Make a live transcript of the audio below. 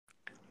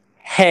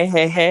Hey,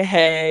 hey, hey,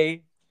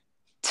 hey.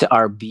 To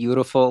our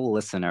beautiful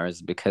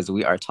listeners, because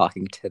we are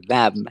talking to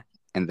them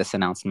in this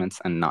announcements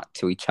and not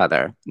to each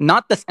other.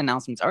 Not this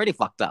announcement's already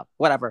fucked up.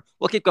 Whatever.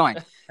 We'll keep going.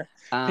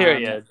 Um,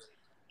 Period.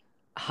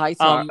 Hi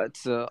Um,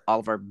 to all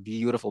of our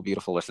beautiful,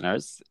 beautiful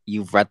listeners.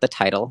 You've read the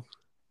title.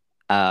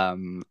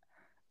 Um,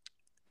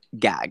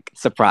 Gag,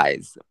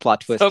 surprise,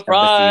 plot twist of the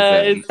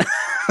Surprise! season.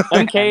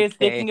 MK is MK,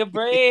 taking a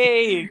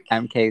break.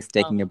 MK is Um,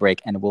 taking a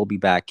break, and we'll be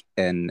back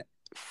in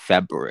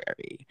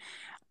February.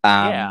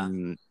 yeah,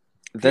 Um,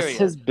 this period.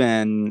 has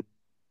been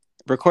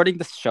recording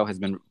this show has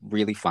been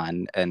really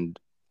fun and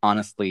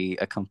honestly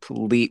a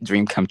complete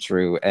dream come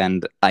true.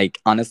 And I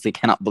honestly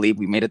cannot believe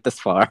we made it this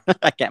far.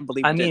 I can't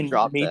believe I we didn't mean,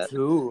 drop me it.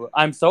 too.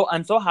 I'm so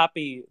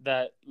happy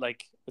that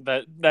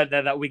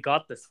that we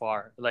got this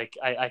far. Like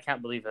I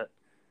can't believe it.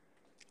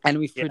 And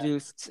we've Yeah.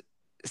 produced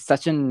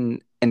such an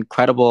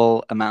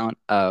incredible amount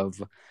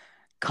of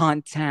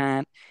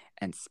content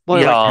and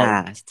spoiler Y'all,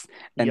 casts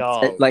and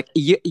y'all, like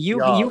you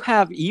y'all,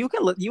 have you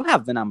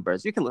have the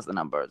numbers. You can list the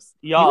numbers.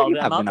 y'all, You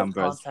the have the amount of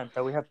numbers. content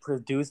that we have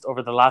produced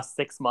over the last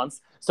 6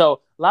 months.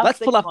 So last Let's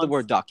pull six up the months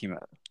word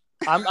document.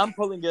 I'm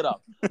pulling it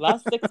up.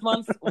 Last 6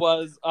 months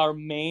was our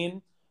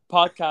main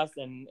podcast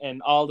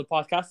and all the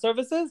podcast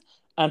services,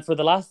 and for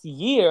the last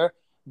year,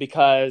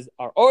 because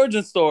our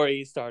origin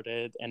story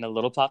started in a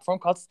little platform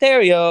called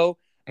Stereo,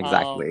 um,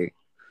 Exactly.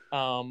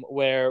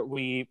 where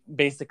we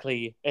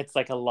basically it's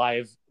like a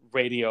live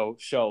radio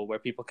show where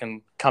people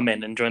can come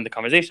in and join the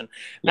conversation,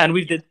 Yeah. and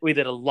we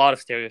did a lot of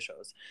stereo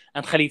shows.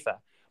 And Khalifa,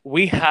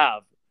 we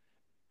have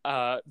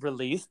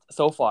released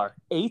so far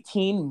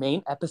 18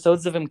 main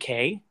episodes of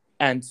MK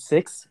and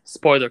 6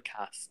 spoiler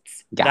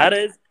casts. That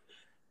Gag. is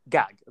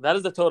gag. That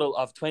is a total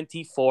of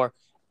 24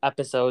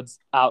 episodes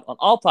out on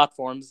all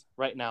platforms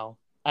right now.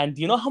 And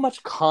do you know how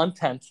much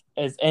content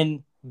is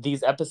in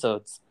these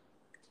episodes?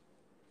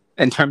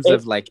 In terms It,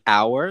 of like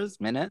hours,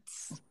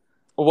 minutes.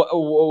 what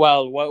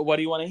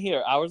do you want to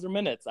hear? Hours or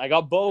minutes? I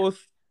got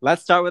both.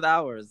 Let's start with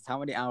hours. How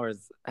many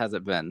hours has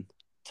it been?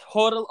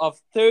 Total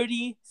of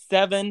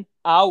 37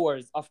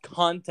 hours of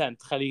content,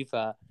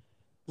 Khalifa.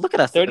 Look at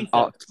us.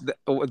 37.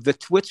 The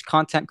Twitch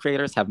content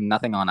creators have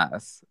nothing on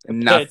us. Bitch,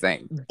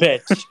 Nothing.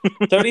 bitch.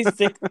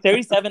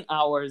 37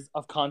 hours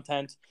of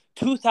content,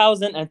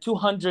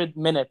 2,200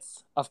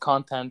 minutes of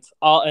content,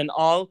 all in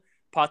all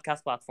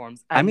podcast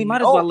platforms. I mean, And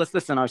might as well no, list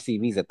this in our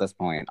CVs at this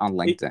point on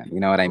LinkedIn. You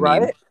know what I mean?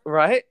 right?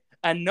 Right?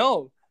 And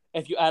no,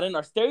 if you add in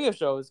our stereo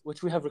shows,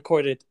 which we have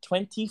recorded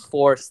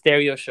 24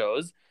 stereo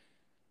shows,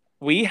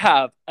 we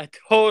have a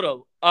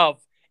total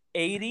of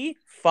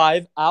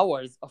 85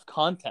 hours of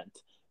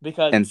content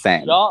because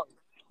Insane. y'all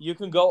you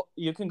can go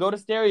to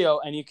stereo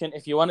and you can,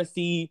 if you want to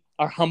see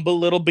our humble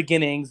little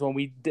beginnings when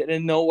we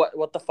didn't know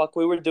what the fuck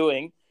we were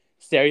doing,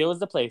 stereo is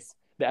the place.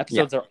 The Yeah.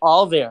 episodes are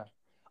all there,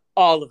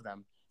 all of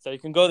them, so you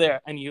can go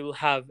there and you'll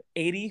have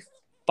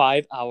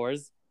 85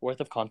 hours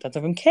worth of content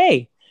of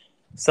MK.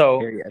 So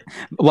Period.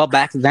 Well,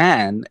 back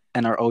then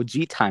in our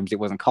OG times, it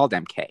wasn't called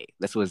MK.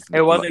 This was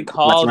it wasn't let's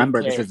called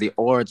remember this is MK. the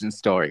origin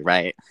story,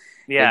 right?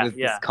 It Yeah, was this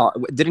yeah,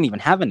 called. It didn't even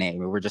have a name.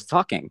 We were just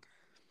talking.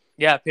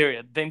 yeah,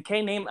 period. The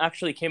MK name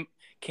actually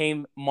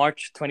came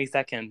March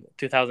 22nd,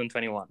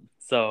 2021.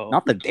 So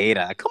Not the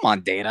data. Come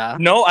on, data.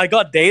 no, I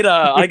got data.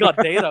 I got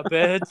data,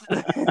 bitch.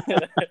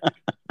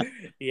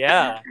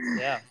 Yeah,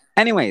 yeah.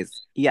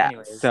 Anyways, yeah.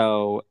 Anyways,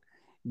 So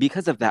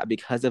because of that,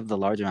 because of the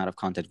large amount of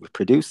content we've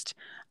produced,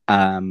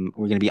 we're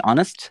gonna be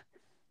honest.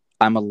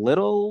 I'm a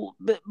little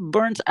bit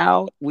burnt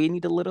out. We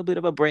need a little bit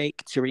of a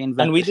break to and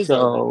reinvent we the deserve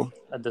it show.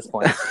 at this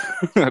point.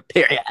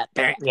 Period.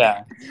 Period.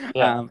 Yeah,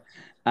 yeah.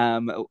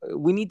 Um,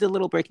 we need a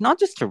little break, not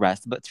just to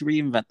rest, but to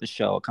reinvent the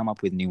show, come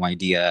up with new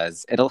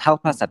ideas. It'll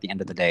help us at the end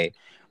of the day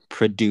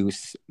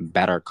produce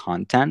better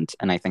content,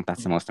 and I think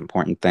that's the most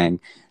important thing.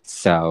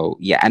 So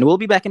yeah, and we'll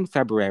be back in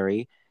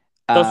February.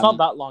 So it's not Um,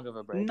 that long of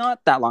a break.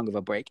 not that long of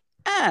a break,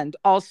 and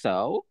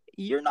also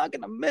you're not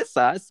gonna miss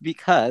us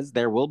because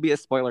there will be a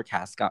spoiler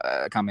cast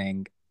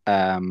coming.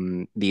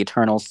 The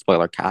Eternal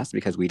spoiler cast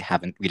because we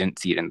didn't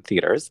see it in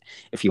theaters.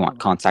 If you want Mhm.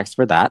 context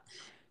for that,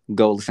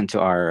 go listen to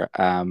our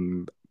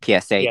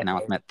PSA Yeah,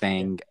 announcement yeah.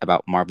 thing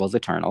about Marvel's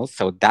Eternals.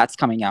 So that's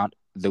coming out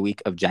the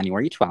week of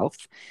January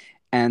 12th.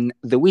 And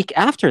the week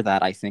after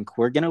that, I think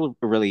we're going to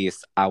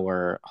release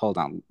hold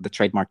on, the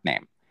trademark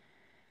name.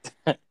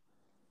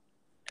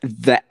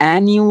 The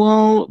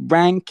annual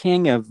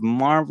ranking of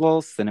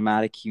Marvel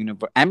Cinematic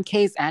Universe,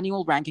 MK's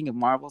annual ranking of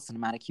Marvel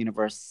Cinematic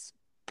Universe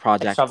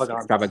projects, Extravaganza.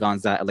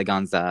 extravaganza,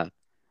 eleganza,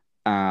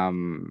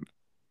 um,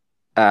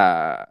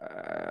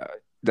 uh,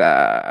 the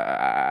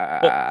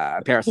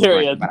Paris is Burning,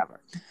 Period. whatever.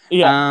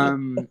 Yeah.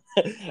 Um,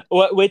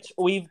 Which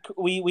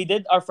we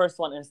did our first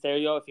one in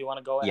stereo. If you want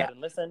to go yeah, ahead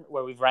and listen,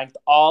 where we've ranked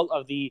all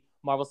of the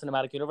Marvel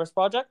Cinematic Universe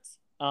projects.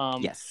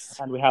 yes,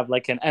 And we have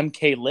like an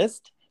MK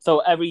list. So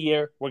every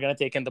year we're gonna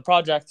take in the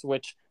projects.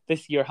 Which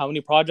this year, how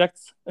many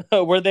projects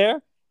were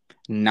there?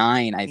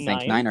 9, I think,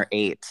 9 9. or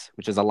 8,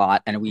 which is a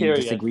lot, and we Period.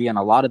 disagree on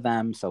a lot of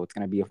them. So it's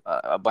gonna be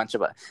a bunch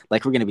of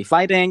like we're gonna be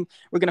fighting.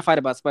 We're gonna fight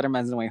about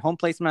Spider-Man's No Way Home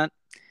placement.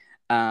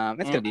 It's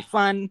Mm. gonna be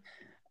fun.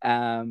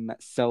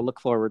 So look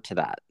forward to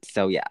that.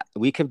 So yeah, the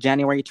week of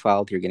January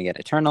 12th, you're gonna get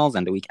Eternals,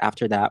 and the week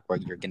after that, where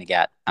you're gonna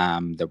get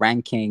the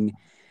ranking.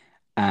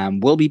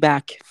 We'll be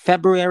back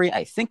February.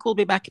 I think we'll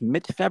be back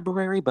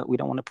mid-February, but we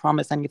don't want to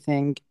promise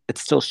anything.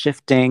 It's still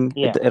shifting.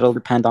 Yeah. It'll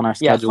depend on our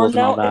schedules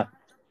and all that.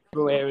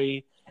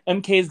 February,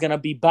 MK is gonna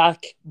be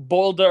back,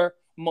 bolder,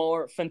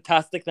 more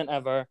fantastic than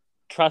ever.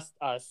 Trust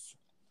us.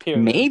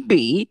 Period.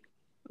 Maybe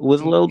with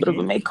a little bit of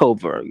a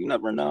makeover. You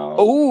never know.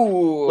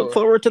 Oh, look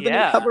forward to the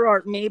new cover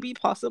art. Maybe,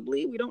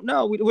 possibly. We don't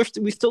know.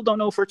 We still don't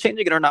know if we're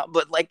changing it or not.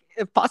 But like,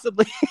 if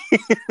possibly.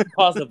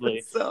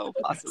 So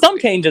possibly. Some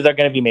changes are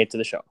going to be made to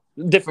the show.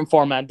 Different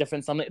format,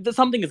 different something.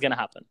 Something is going to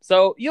happen.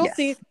 So you'll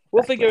see.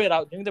 We'll figure it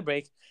out during the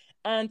break.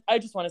 And I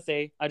just want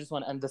to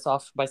end this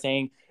off by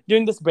saying,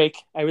 during this break,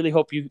 I really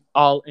hope you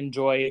all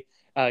enjoy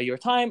your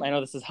time. I know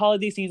this is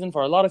holiday season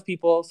for a lot of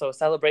people, so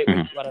celebrate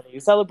whatever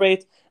you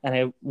celebrate. And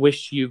I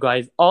wish you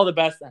guys all the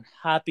best and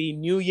Happy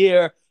New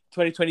Year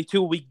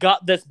 2022. We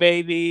got this,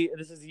 baby.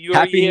 This is your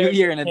Happy year. New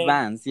Year in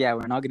advance. Yeah,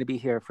 we're not going to be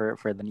here for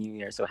the New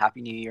Year, so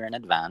Happy New Year in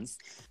advance.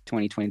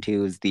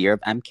 2022 is the year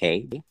of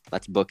MK.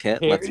 Let's book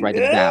it. Let's write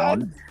it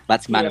down.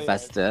 Let's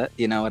manifest it.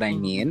 You know what I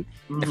mean?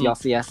 If y'all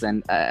see us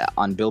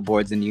on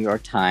billboards in New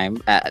York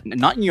Time,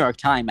 not New York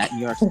Time, at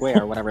New York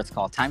Square, whatever it's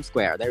called, Times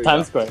Square. There we go.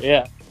 Times Square,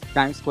 yeah.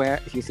 Times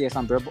Square. If you see us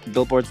on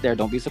billboards there,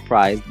 don't be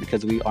surprised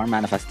because we are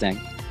manifesting.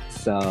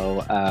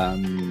 So,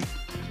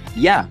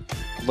 yeah,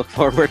 look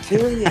forward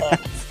to it.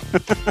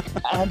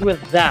 And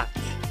with that,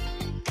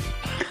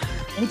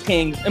 I'm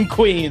kings, I'm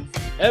queens,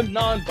 I'm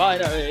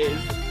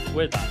non-binaries.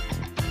 We're done.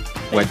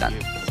 We're done.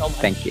 So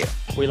Thank you.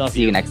 We love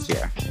you. See you next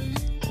year.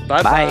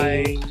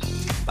 Bye-bye.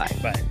 Bye.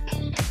 Bye.